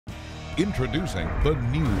Introducing the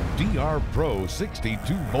new DR Pro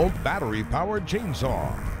 62-volt battery-powered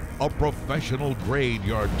chainsaw. A professional-grade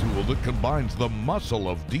yard tool that combines the muscle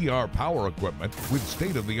of DR power equipment with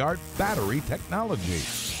state-of-the-art battery technology.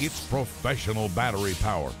 It's professional battery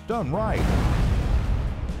power done right.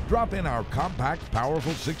 Drop in our compact,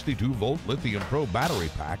 powerful 62-volt Lithium Pro battery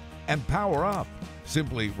pack and power up.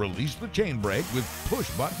 Simply release the chain brake with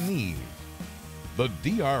push-button ease. The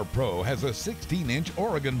DR Pro has a 16-inch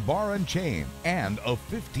Oregon bar and chain and a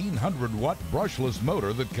 1500-watt brushless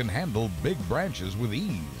motor that can handle big branches with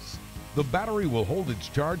ease. The battery will hold its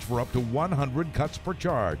charge for up to 100 cuts per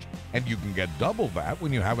charge, and you can get double that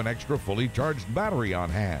when you have an extra fully charged battery on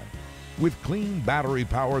hand. With clean battery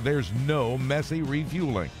power, there's no messy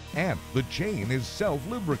refueling, and the chain is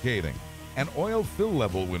self-lubricating. An oil fill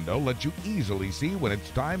level window lets you easily see when it's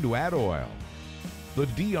time to add oil. The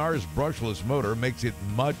DR's brushless motor makes it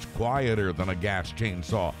much quieter than a gas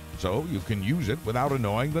chainsaw, so you can use it without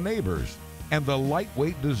annoying the neighbors. And the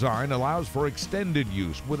lightweight design allows for extended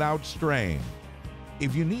use without strain.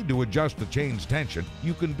 If you need to adjust the chain's tension,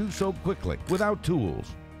 you can do so quickly without tools.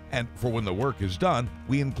 And for when the work is done,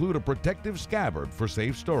 we include a protective scabbard for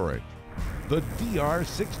safe storage. The DR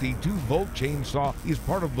 62-volt chainsaw is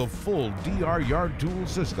part of the full DR yard tool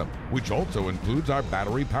system, which also includes our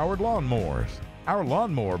battery-powered lawnmowers. Our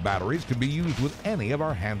lawnmower batteries can be used with any of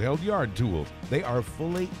our handheld yard tools. They are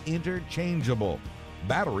fully interchangeable.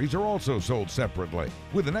 Batteries are also sold separately.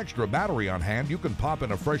 With an extra battery on hand, you can pop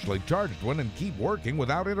in a freshly charged one and keep working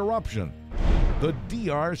without interruption. The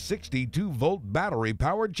DR 62-volt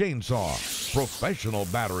battery-powered chainsaw. Professional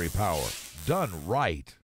battery power done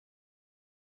right.